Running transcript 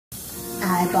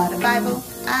bought a Bible,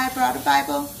 I brought a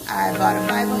Bible, I bought a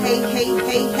Bible, hey, hey,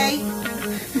 hey, hey.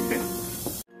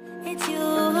 It's you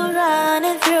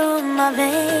running through my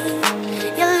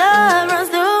veins. Your love runs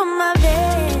through my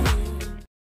veins.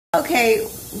 Okay,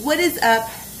 what is up,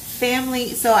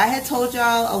 family? So I had told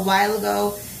y'all a while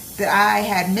ago that I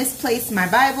had misplaced my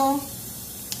Bible.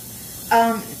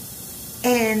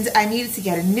 And I needed to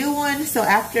get a new one. So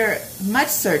after much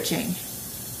searching,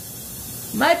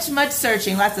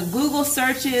 lots of Google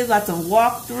searches, lots of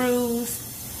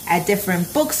walkthroughs at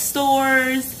different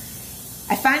bookstores,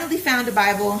 I finally found a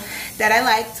Bible that I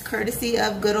liked, courtesy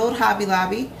of good old Hobby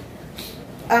Lobby.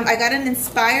 I got an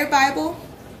Inspire Bible,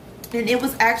 and it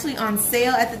was actually on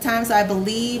sale at the time, so I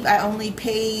believe I only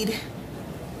paid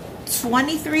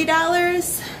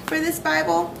 $23 for this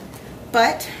Bible.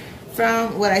 But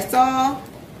from what I saw,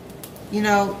 you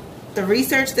know, the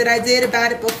research that I did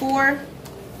about it before,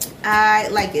 I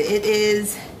like it. It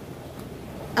is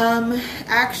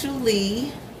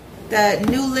actually the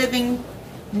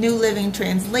New Living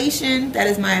Translation. That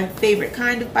is my favorite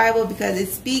kind of Bible because it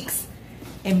speaks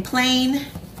in plain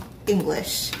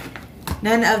English.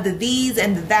 None of the these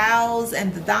and the thous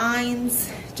and the thines.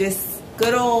 Just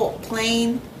good old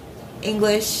plain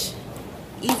English.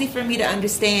 Easy for me to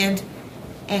understand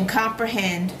and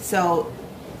comprehend. So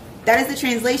that is the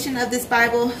translation of this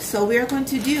Bible. So we are going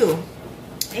to do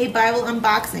a Bible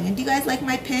unboxing. And do you guys like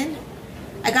my pen?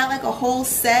 I got like a whole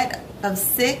set of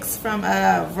 6 from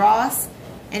Ross,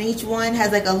 and each one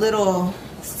has like a little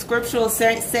scriptural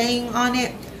saying on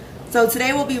it. So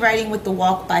today we'll be writing with the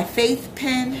Walk by Faith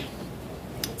pen.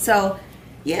 So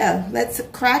yeah, let's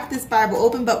crack this Bible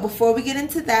open. But before we get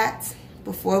into that,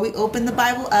 before we open the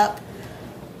Bible up,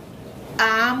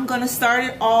 I'm going to start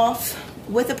it off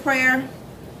with a prayer.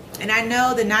 And I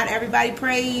know that not everybody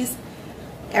prays.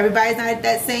 Everybody's not at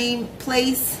that same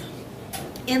place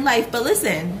in life. But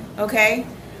listen, okay?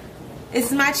 This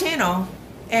is my channel,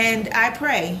 and I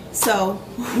pray. So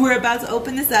we're about to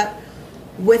open this up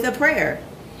with a prayer.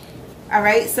 All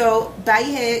right? So bow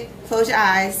your head, close your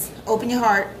eyes, open your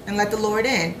heart, and let the Lord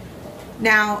in.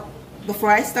 Now,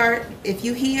 before I start, if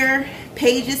you hear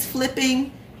pages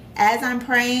flipping as I'm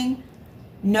praying,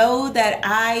 know that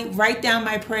I write down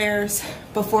my prayers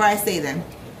before I say them.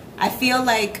 I feel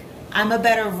like I'm a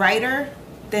better writer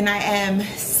than I am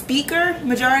speaker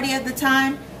majority of the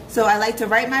time. So I like to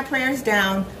write my prayers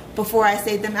down before I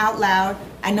say them out loud.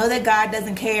 I know that God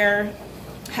doesn't care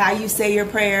how you say your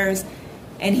prayers,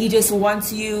 and He just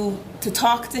wants you to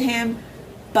talk to Him.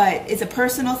 But it's a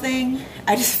personal thing.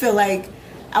 I just feel like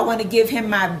I want to give Him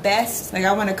my best. Like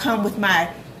I want to come with my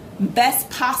best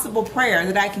possible prayer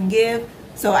that I can give.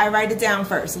 So I write it down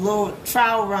first, a little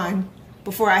trial run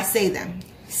before I say them.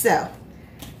 So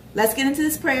let's get into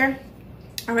this prayer.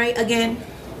 All right, again,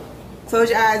 close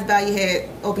your eyes, bow your head,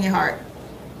 open your heart.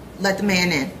 Let the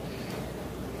man in.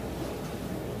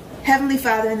 Heavenly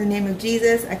Father, in the name of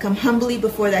Jesus, I come humbly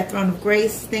before thy throne of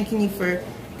grace, thanking you for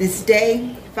this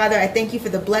day. Father, I thank you for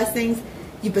the blessings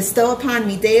you bestow upon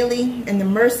me daily and the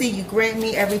mercy you grant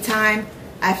me every time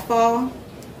I fall.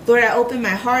 Lord, I open my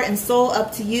heart and soul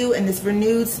up to you in this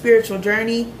renewed spiritual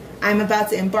journey I'm about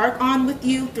to embark on with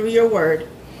you through your word.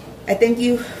 I thank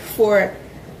you for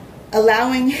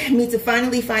allowing me to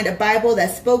finally find a Bible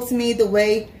that spoke to me the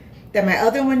way that my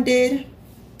other one did.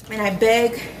 And I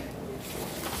beg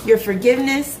your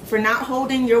forgiveness for not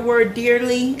holding your word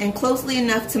dearly and closely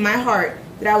enough to my heart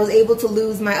that I was able to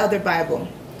lose my other Bible.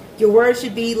 Your word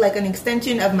should be like an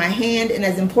extension of my hand and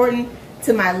as important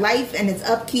to my life and its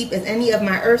upkeep as any of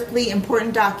my earthly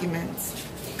important documents.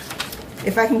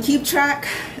 If I can keep track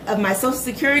of my social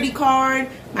security card,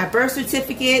 my birth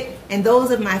certificate, and those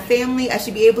of my family, I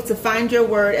should be able to find your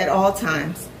word at all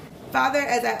times. Father,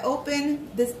 as I open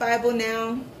this Bible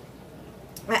now,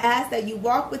 I ask that you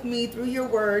walk with me through your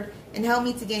word and help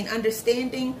me to gain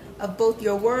understanding of both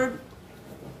your word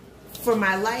for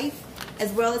my life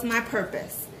as well as my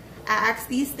purpose. I ask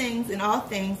these things and all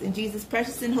things in Jesus'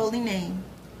 precious and holy name.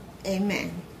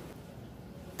 Amen.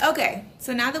 Okay,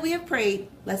 so now that we have prayed,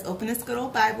 let's open this good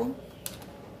old Bible.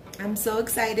 I'm so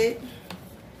excited.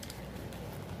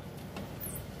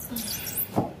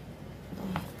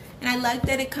 And I like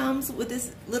that it comes with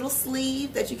this little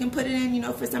sleeve that you can put it in, you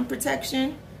know, for some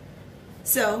protection.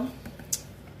 So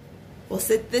we'll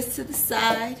set this to the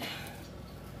side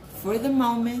for the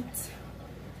moment.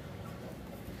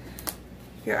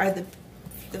 Here are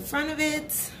the front of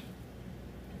it,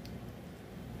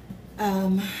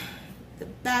 the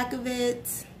back of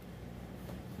it,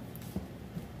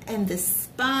 and the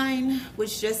spine,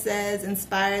 which just says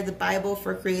Inspire the Bible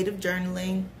for Creative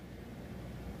Journaling.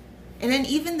 And then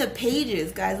even the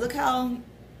pages, guys, look how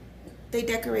they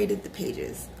decorated the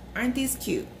pages. Aren't these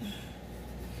cute?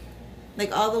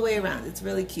 Like all the way around. It's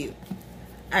really cute.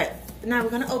 Alright, now we're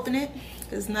going to open it.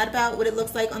 Because it's not about what it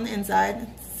looks like on the inside.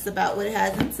 It's about what it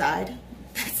has inside.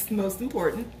 That's most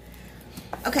important.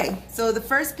 Okay, so the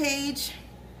first page,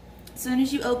 as soon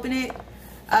as you open it,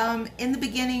 in the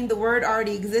beginning, the Word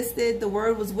already existed. The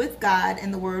Word was with God,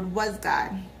 and the Word was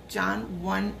God. John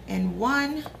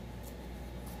 1:1.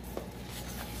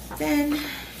 Then,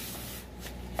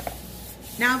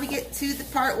 now we get to the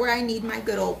part where I need my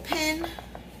good old pen.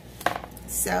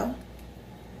 So,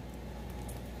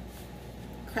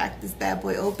 crack this bad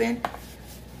boy open.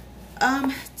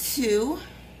 To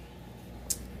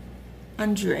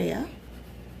Andrea.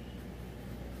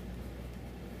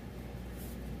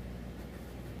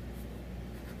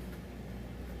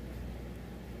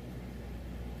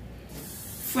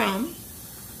 From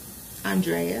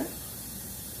Andrea.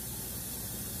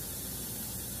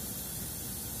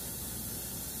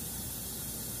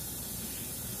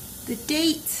 The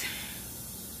date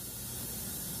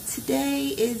today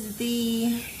is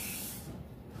the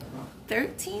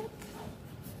 13th.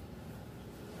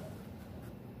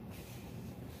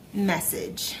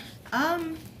 Message.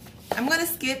 I'm gonna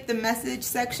skip the message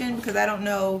section because I don't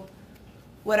know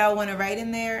what I want to write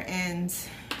in there, and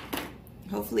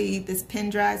hopefully this pen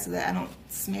dries so that I don't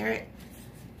smear it.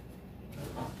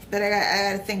 But I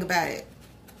gotta think about it.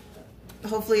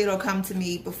 Hopefully it'll come to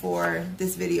me before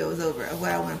this video is over of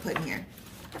what I want to put in here.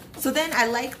 So then I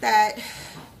like that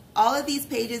all of these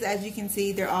pages, as you can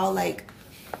see, they're all like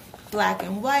black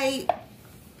and white,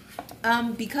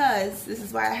 because this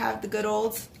is why I have the good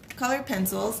old colored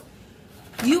pencils.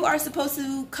 You are supposed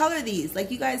to color these.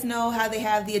 Like, you guys know how they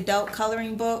have the adult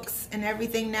coloring books and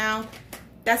everything now.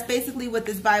 That's basically what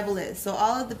this Bible is. So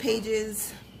all of the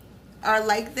pages are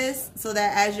like this, so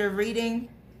that as you're reading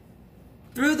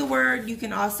through the Word, you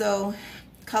can also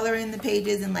color in the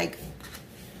pages and like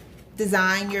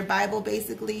design your Bible,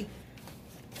 basically.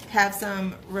 Have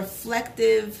some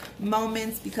reflective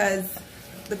moments, because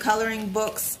the coloring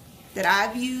books that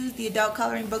I've used, the adult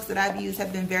coloring books that I've used,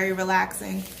 have been very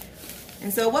relaxing.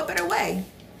 And so what better way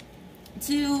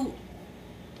to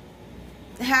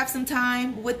have some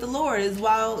time with the Lord is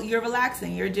while you're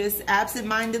relaxing. You're just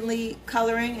absent-mindedly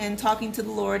coloring and talking to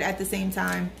the Lord at the same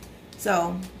time.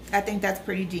 So I think that's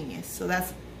pretty genius. So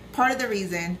that's part of the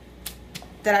reason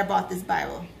that I bought this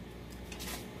Bible.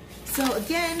 So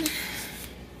again,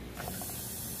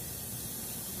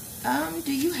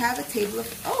 do you have a table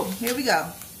of, oh, here we go.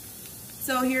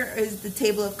 So here is the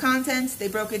table of contents. They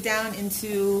broke it down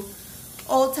into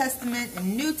Old Testament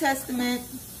and New Testament.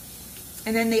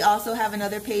 And then they also have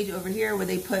another page over here where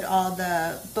they put all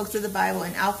the books of the Bible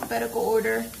in alphabetical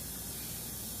order.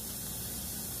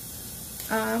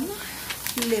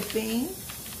 Flipping.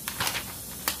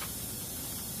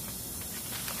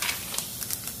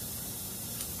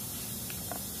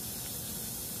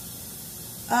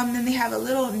 Then they have a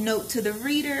little note to the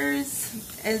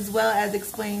readers, as well as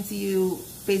explaining to you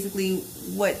basically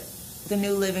what the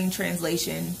New Living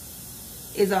Translation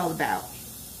is all about.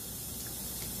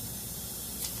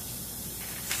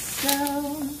 So,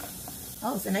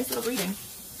 oh, it's a nice little reading.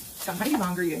 It's a mighty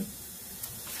long reading.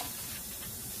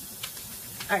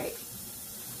 All right.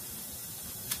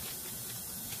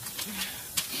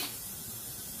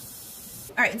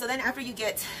 All right, and so then after you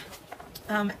get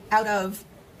out of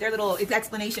their little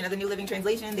explanation of the New Living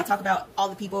Translation, they talk about all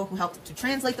the people who helped to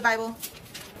translate the Bible.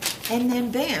 And then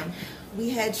bam,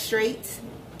 we head straight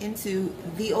into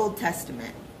the Old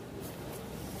Testament.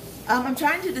 I'm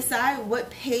trying to decide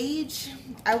what page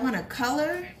I want to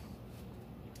color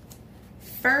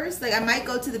first. Like, I might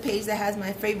go to the page that has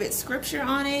my favorite scripture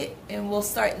on it, and we'll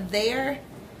start there.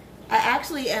 I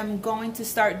actually am going to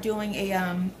start doing a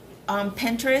on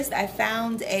Pinterest. I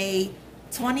found a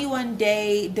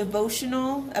 21-day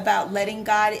devotional about letting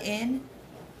God in.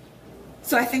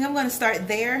 So I think I'm going to start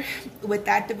there with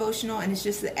that devotional, and it's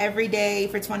just every day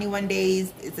for 21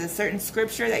 days. It's a certain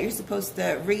scripture that you're supposed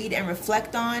to read and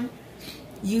reflect on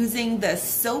using the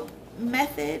SOAP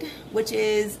method, which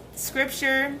is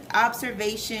scripture,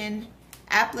 observation,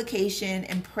 application,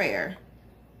 and prayer.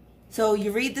 So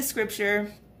you read the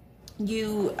scripture,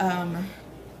 you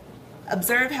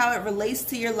observe how it relates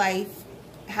to your life,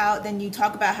 then you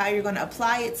talk about how you're going to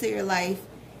apply it to your life,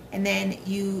 and then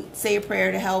you say a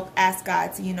prayer to help ask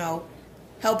God to,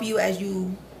 help you as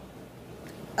you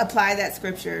apply that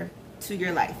scripture to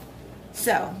your life.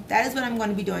 So that is what I'm going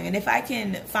to be doing. And if I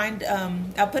can find,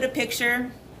 I'll put a picture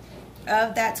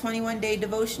of that 21-day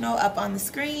devotional up on the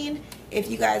screen if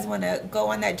you guys want to go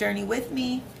on that journey with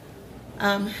me.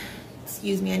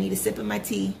 Excuse me, I need a sip of my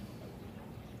tea.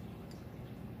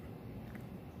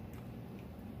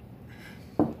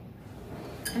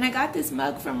 And I got this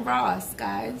mug from Ross,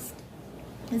 guys.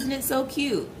 Isn't it so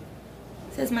cute?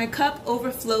 It says, my cup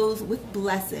overflows with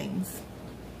blessings.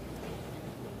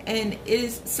 And it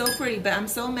is so pretty, but I'm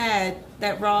so mad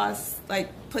that Ross like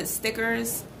put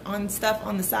stickers on stuff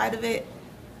on the side of it.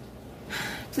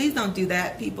 Please don't do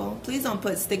that, people. Please don't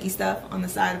put sticky stuff on the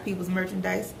side of people's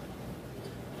merchandise.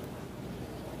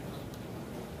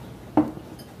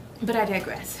 But I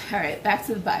digress. All right, back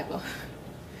to the Bible.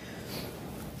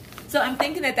 So I'm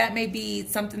thinking that may be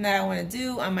something that I want to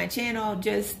do on my channel,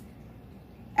 just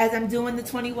as I'm doing the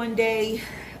 21-day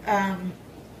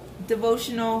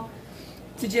devotional,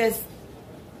 to just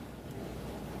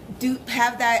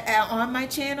have that on my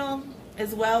channel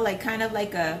as well, like kind of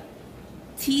like a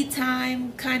tea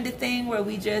time kind of thing, where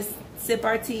we just sip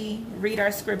our tea, read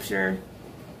our scripture,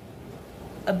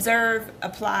 observe,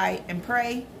 apply, and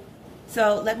pray.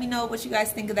 So let me know what you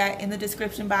guys think of that in the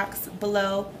description box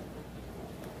below.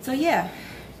 So yeah.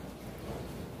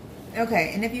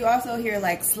 Okay, and if you also hear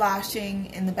like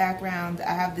sloshing in the background,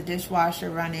 I have the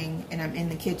dishwasher running and I'm in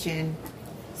the kitchen,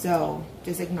 so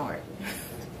just ignore it.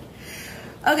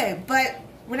 Okay, but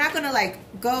we're not gonna like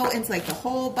go into like the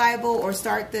whole Bible or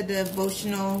start the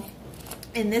devotional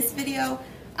in this video.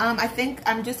 I think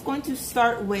I'm just going to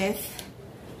start with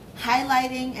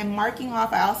highlighting and marking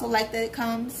off. I also like that it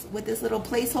comes with this little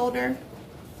placeholder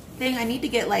thing. I need to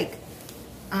get like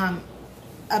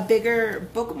a bigger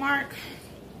bookmark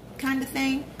kind of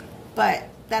thing, but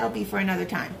that'll be for another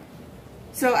time.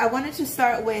 So I wanted to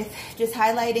start with just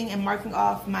highlighting and marking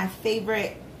off my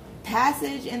favorite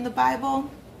passage in the Bible.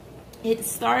 It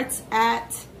starts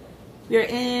at, we're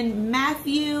in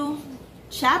Matthew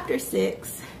chapter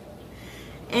 6,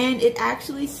 and it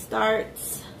actually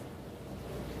starts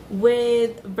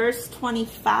with verse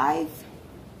 25.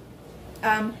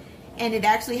 And it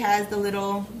actually has the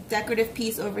little decorative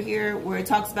piece over here where it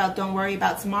talks about don't worry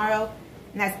about tomorrow.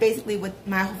 And that's basically what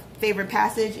my favorite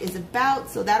passage is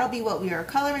about. So that'll be what we are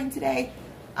coloring today.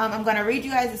 I'm going to read you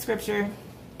guys the scripture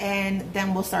and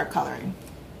then we'll start coloring.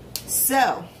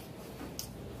 So,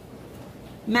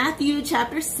 Matthew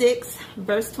chapter 6,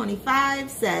 verse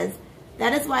 25 says,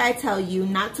 "That is why I tell you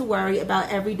not to worry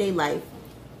about everyday life,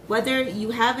 whether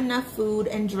you have enough food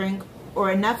and drink or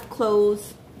enough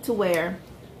clothes to wear.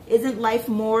 Isn't life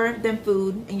more than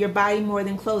food and your body more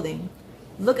than clothing?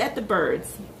 Look at the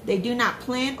birds. They do not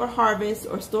plant or harvest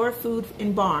or store food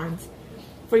in barns,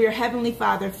 for your heavenly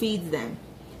Father feeds them.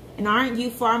 And aren't you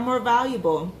far more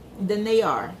valuable than they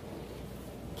are?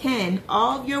 Can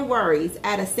all of your worries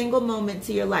add a single moment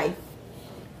to your life?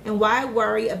 And why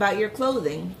worry about your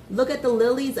clothing? Look at the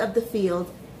lilies of the field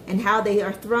and how they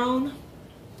are thrown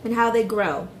and how they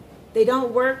grow. They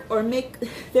don't work or make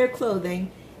their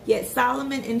clothing, yet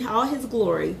Solomon in all his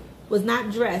glory was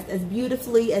not dressed as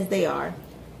beautifully as they are.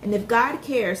 And if God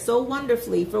cares so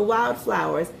wonderfully for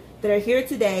wildflowers that are here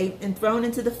today and thrown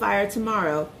into the fire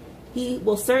tomorrow, he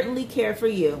will certainly care for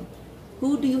you.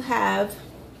 Why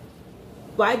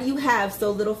do you have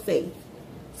so little faith?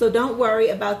 So don't worry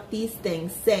about these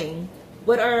things, saying,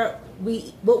 what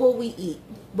will we eat?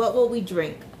 What will we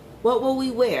drink? What will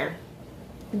we wear?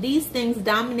 These things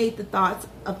dominate the thoughts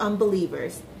of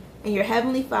unbelievers, and your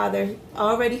heavenly Father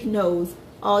already knows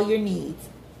all your needs.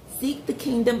 Seek the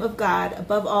kingdom of God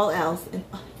above all else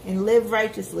and live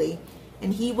righteously,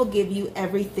 and he will give you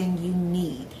everything you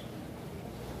need."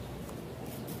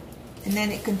 And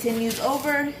then it continues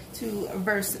over to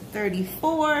verse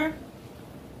 34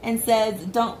 and says,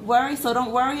 don't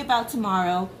worry about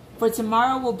tomorrow, for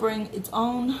tomorrow will bring its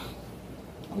own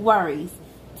worries.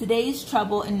 Today's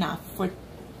trouble is enough for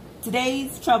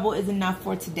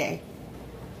today.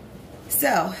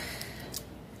 So,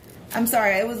 I'm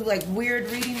sorry, it was like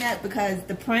weird reading that because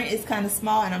the print is kind of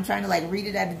small and I'm trying to like read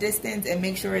it at a distance and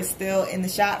make sure it's still in the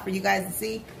shot for you guys to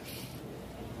see.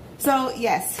 So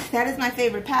yes, that is my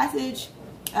favorite passage,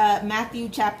 Matthew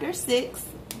chapter 6,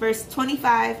 verse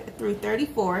 25 through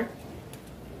 34.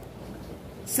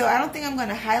 So I don't think I'm going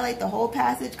to highlight the whole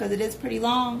passage because it is pretty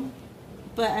long.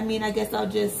 But I mean, I guess I'll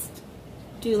just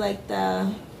do like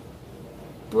the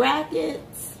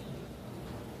brackets.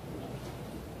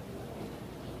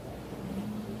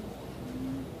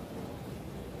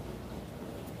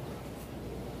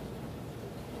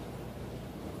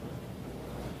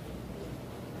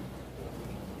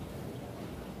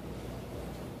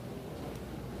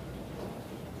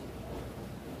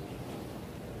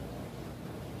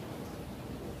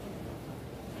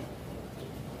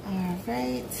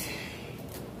 Right,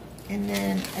 and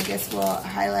then I guess we'll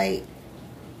highlight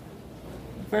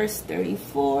verse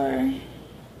 34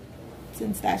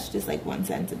 since that's just like one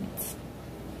sentence.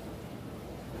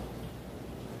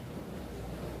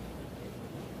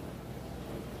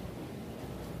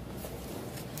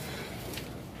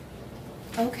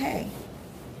 Okay.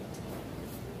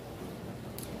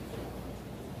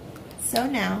 So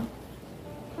now,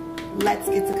 let's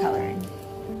get to coloring.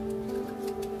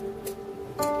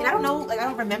 And I don't know, like I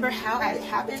don't remember how I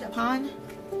happened upon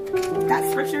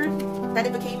that scripture, that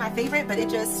it became my favorite, but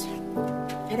it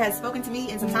has spoken to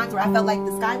me in some times where I felt like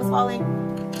the sky was falling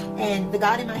and the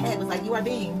God in my head was like, you are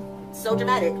being so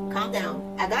dramatic, calm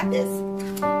down, I got this.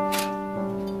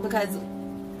 Because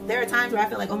there are times where I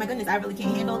feel like, oh my goodness, I really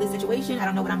can't handle this situation, I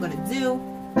don't know what I'm going to do,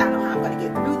 I don't know how I'm going to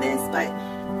get through this, but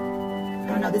I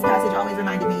don't know, this passage always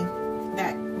reminded me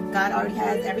that God already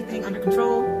has everything under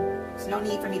control. There's no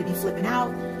need for me to be flipping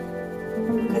out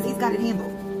because he's got it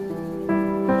handled.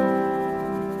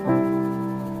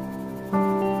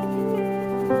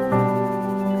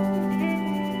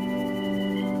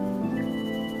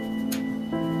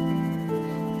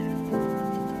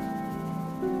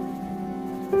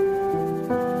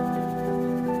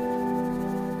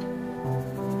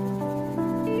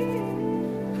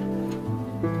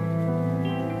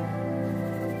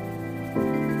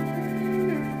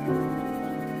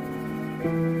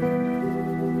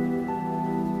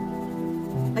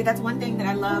 Like, that's one thing that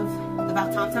I love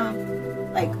about Tom Tom.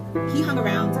 Like, he hung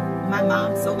around my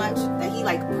mom so much that he,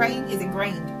 like, praying is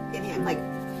ingrained in him. Like,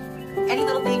 any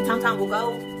little thing, Tom Tom will go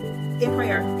in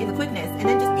prayer, in the quickness, and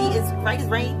then just be as right as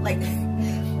rain. Like,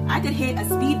 I could hit a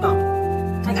speed bump.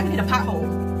 Like, I could hit a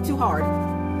pothole too hard.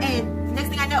 And next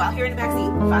thing I know, I'll hear in the backseat,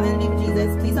 Father, in the name of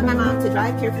Jesus, please help my mom to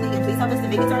drive carefully, and please help us to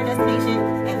make it to our destination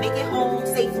and make it home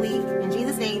safely. In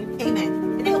Jesus' name, amen.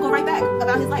 And then he'll go right back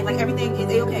about his life. Like, everything is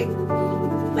A-okay.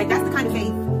 Like, that's the kind of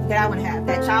faith that I want to have,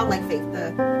 that childlike faith.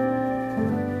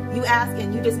 You ask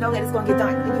and you just know that it's going to get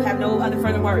done, and you have no other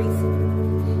further worries.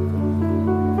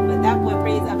 But that boy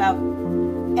prays about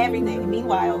everything. And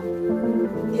meanwhile,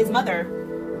 his mother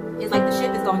is like, the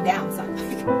ship is going down, son.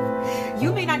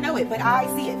 You may not know it, but I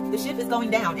see it. The ship is going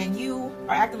down, and you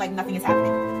are acting like nothing is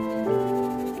happening.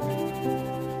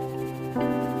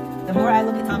 The more I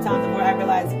look at Tom Tom, the more I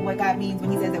realize what God means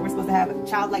when he says that we're supposed to have a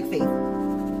childlike faith.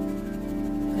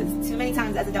 Because too many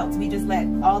times as adults, we just let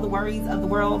all the worries of the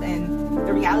world and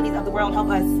the realities of the world help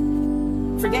us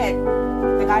forget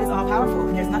that God is all-powerful,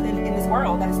 and there's nothing in this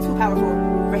world that is too powerful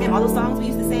for him. All those songs we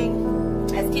used to sing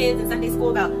as kids in Sunday school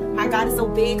about my God is so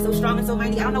big, so strong, and so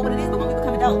mighty. I don't know what it is, but when we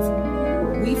become adults,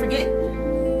 we forget.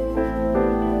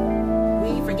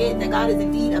 We forget that God is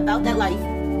indeed about that life.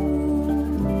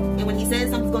 And when he says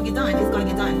something's going to get done, it's going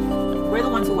to get done. We're the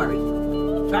ones who worry.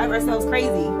 Drive ourselves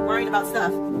crazy worrying about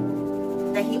stuff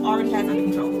that he already has under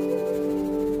control.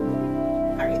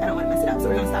 Alright, I don't want to mess it up, so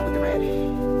we're going to stop with the red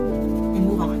and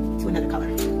move on to another color.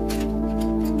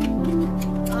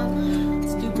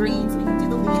 Let's do green so we can do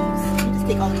the leaves. Let me just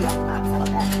take all these out the box. How about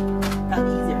that? That'll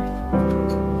be easier.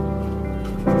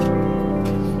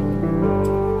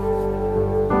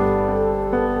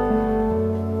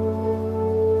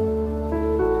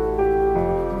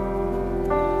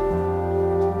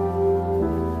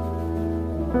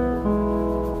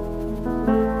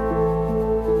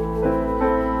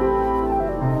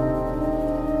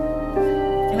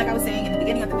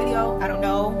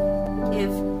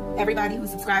 Everybody who's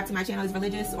subscribed to my channel is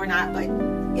religious or not, but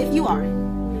if you are,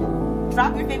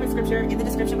 drop your favorite scripture in the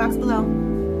description box below,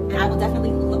 and I will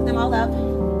definitely look them all up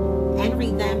and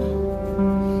read them.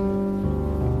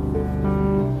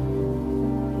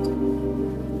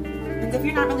 And if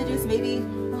you're not religious, maybe,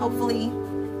 hopefully,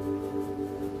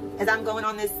 as I'm going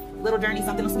on this little journey,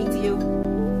 something will speak to you.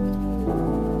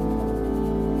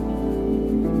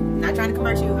 I'm not trying to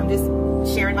convert you, I'm just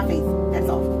sharing my faith, that's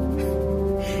all.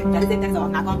 That is it, that's all.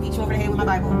 I'm not going to beat you over the head with my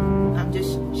Bible. I'm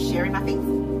just sharing my faith.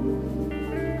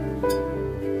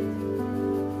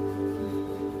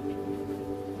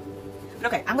 But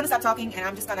okay, I'm going to stop talking and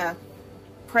I'm just going to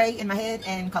pray in my head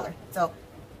and color. So,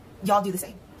 y'all do the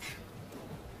same.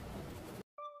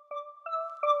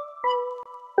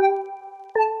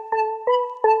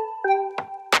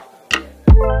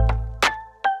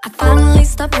 I finally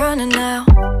stopped running now.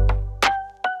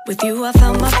 With you I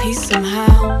found my peace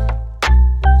somehow.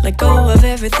 Let go of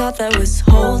every thought that was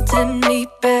holding me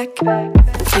back.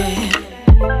 Yeah,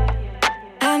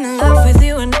 I'm in love with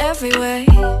you in every way.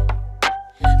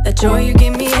 That joy you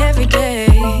give me every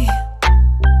day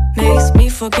makes me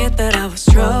forget that I was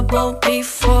troubled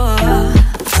before.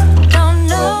 Don't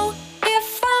know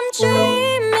if I'm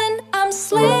dreaming, I'm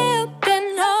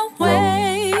slipping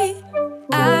away.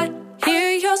 I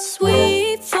hear your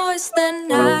sweet voice,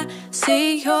 then I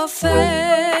see your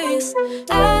face.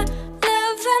 I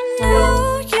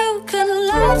knew you could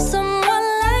love someone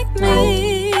like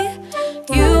me.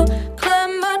 You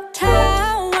climbed my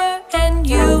tower and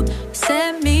you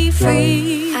set me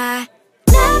free. I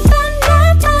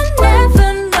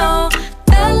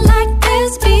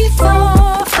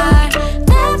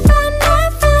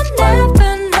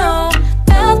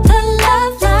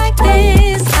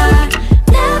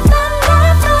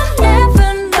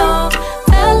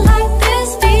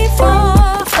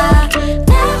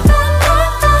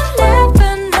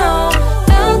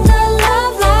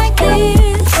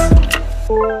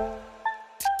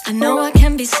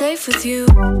safe with you.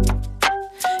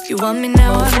 You want me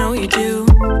now, I know you do.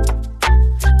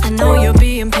 I know you're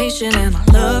being patient and I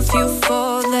love you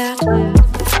for that.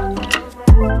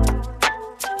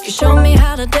 You showed me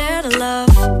how to dare to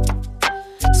love,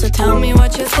 so tell me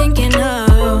what you're thinking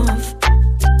of,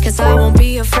 'cause I won't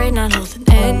be afraid, not holding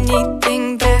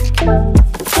anything back.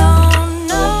 Don't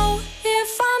know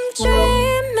if I'm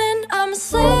dreaming, I'm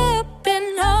slipping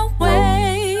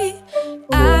away.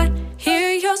 I hear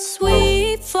your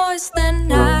sweet voice,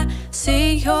 then I see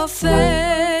your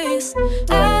face.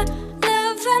 I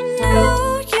never knew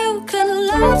you could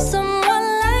love someone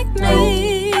like me.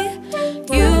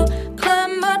 You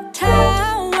climbed my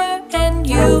tower and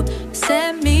you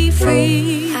set me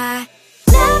free. I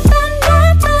never,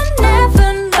 never, never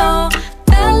know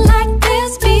felt like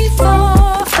this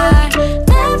before. I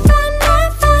never,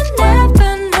 never,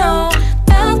 never know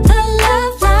felt a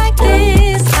love like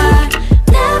this. I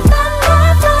never,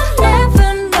 never, never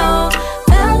know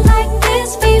felt like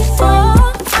this before.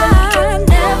 I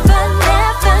never,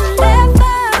 never,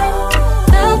 never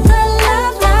felt a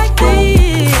love like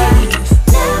this. I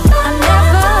never,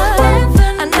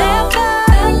 I never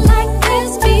felt like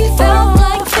this before.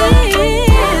 Like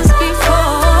this before.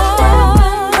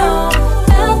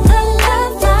 Felt a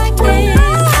love like this.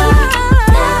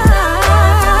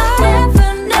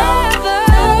 Never, never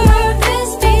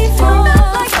this before.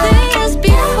 Like this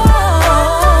before.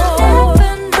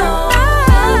 Never know.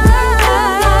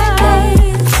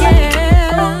 Yeah.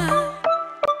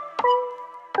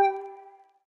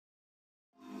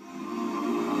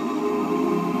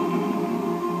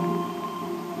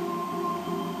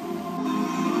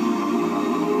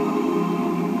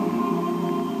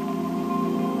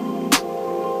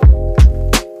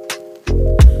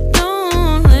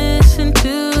 Don't listen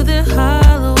to the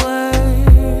hollow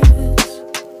words.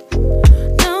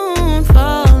 Don't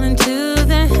fall into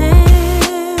their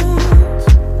hands.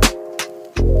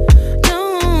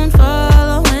 Don't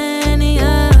follow any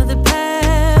other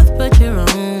path but your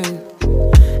own.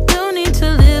 Don't need to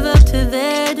live up to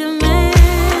their demands.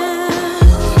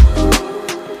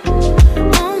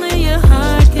 Only your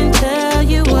heart can tell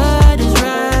you what is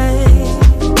right.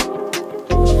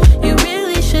 You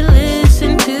really should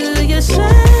listen to yourself.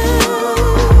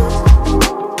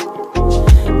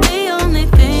 The only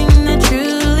thing that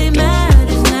truly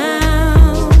matters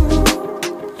now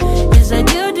is that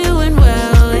you're doing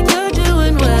well, you're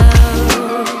doing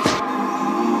well.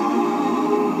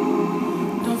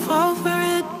 Don't fall for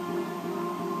it.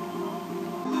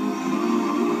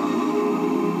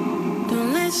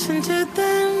 Don't listen to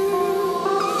them.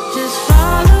 Just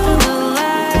follow the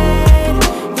light.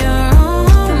 You're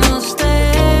almost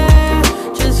there.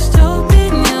 Just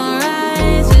open your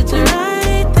eyes, it's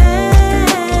right there.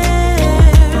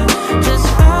 Just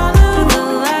follow the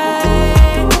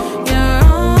light. You're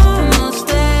almost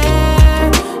there.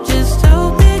 Just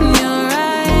open your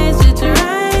eyes, it's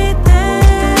right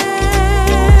there.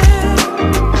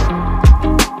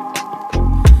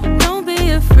 Don't be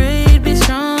afraid, be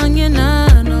strong, you're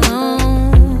not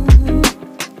alone.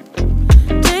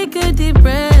 Take a deep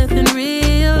breath and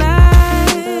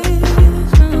realize,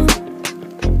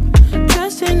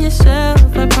 trust in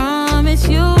yourself, I promise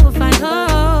you'll find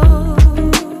hope.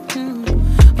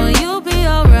 Oh, you'll be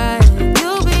alright,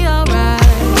 you'll be alright.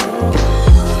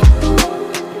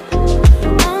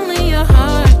 Only your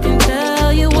heart can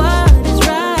tell you what is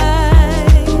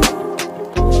right.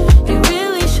 You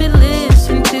really should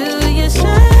listen to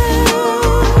yourself.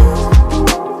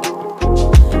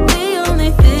 The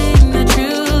only thing that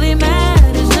truly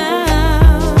matters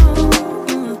now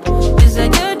is that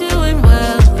you're doing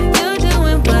well, you're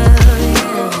doing well,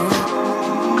 yeah.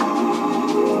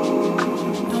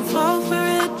 Don't fall for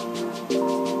it.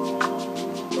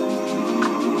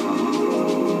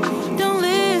 Don't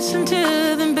listen to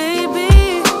them, baby.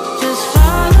 Just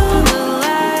follow the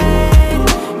light.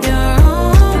 You're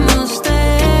almost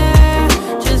there.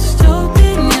 Just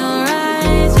open your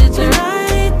eyes, it's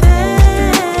right there.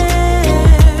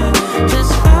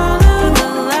 Just follow the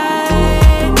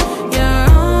light. You're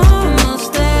almost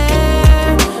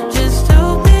there. Just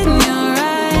open your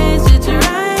eyes, it's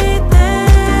right there.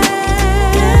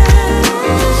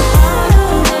 Just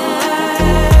follow the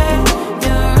light.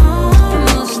 You're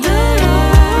almost there.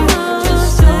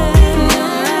 Just open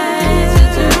your eyes,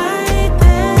 it's right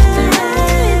there.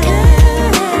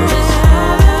 Just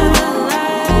follow the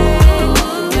light.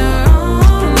 You're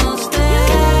almost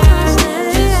there.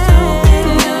 Just open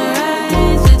your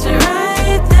eyes, it's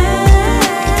right there.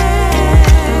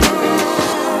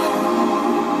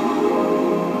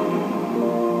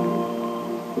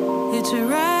 It's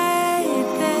right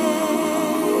there.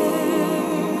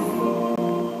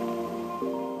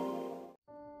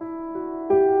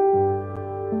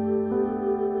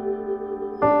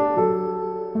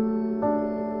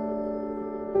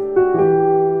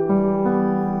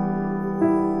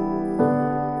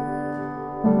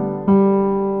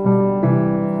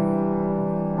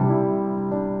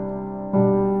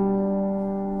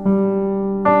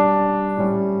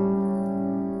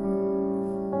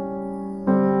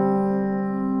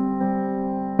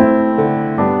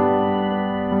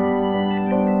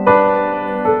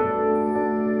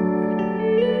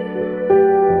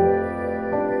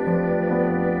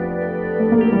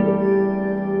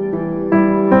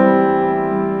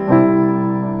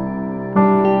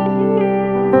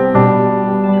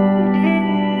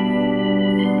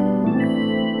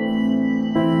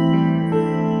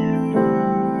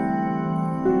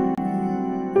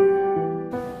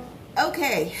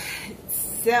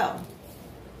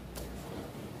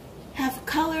 have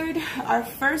colored our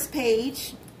first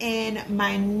page in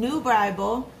my new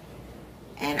Bible,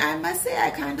 and I must say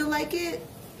I kind of like it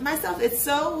myself. It's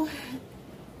so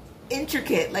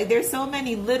intricate. Like, there's so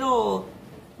many little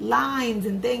lines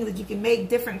and things that you can make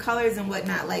different colors and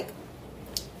whatnot. Like,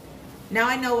 now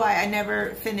I know why I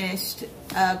never finished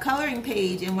a coloring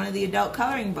page in one of the adult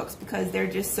coloring books, because they're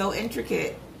just so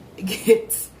intricate.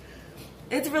 It's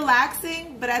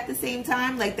relaxing, but at the same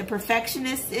time, like, the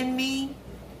perfectionist in me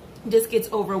just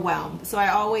gets overwhelmed. So I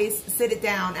always sit it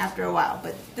down after a while,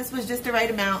 but this was just the right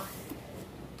amount.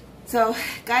 So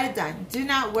got it done. Do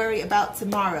not worry about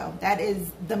tomorrow. That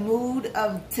is the mood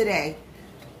of today.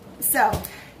 So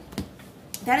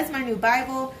that is my new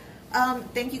Bible.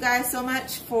 Thank you guys so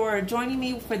much for joining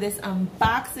me for this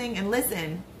unboxing. And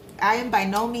listen, I am by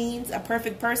no means a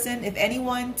perfect person. If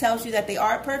anyone tells you that they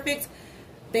are perfect,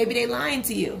 baby, they lying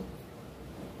to you.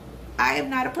 I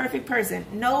am not a perfect person.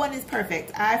 No one is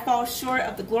perfect. I fall short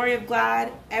of the glory of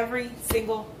God every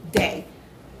single day.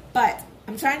 But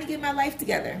I'm trying to get my life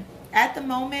together. At the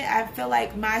moment, I feel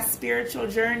like my spiritual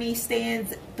journey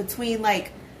stands between,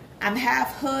 like, I'm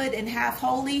half hood and half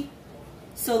holy.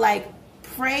 So, like,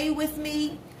 pray with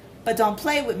me, but don't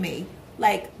play with me.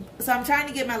 Like, so I'm trying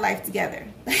to get my life together.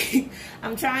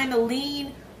 I'm trying to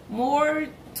lean more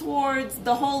towards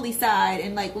the holy side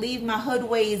and, like, leave my hood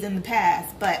ways in the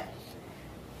past. But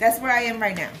that's where I am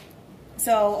right now.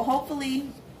 So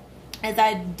hopefully, as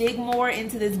I dig more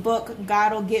into this book,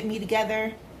 God will get me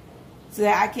together so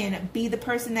that I can be the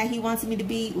person that He wants me to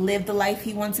be, live the life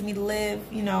He wants me to live,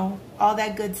 you know, all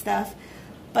that good stuff.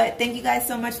 But thank you guys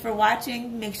so much for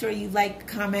watching. Make sure you like,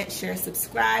 comment, share,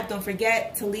 subscribe. Don't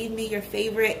forget to leave me your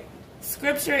favorite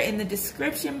scripture in the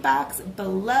description box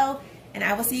below. And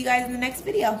I will see you guys in the next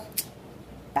video.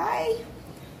 Bye.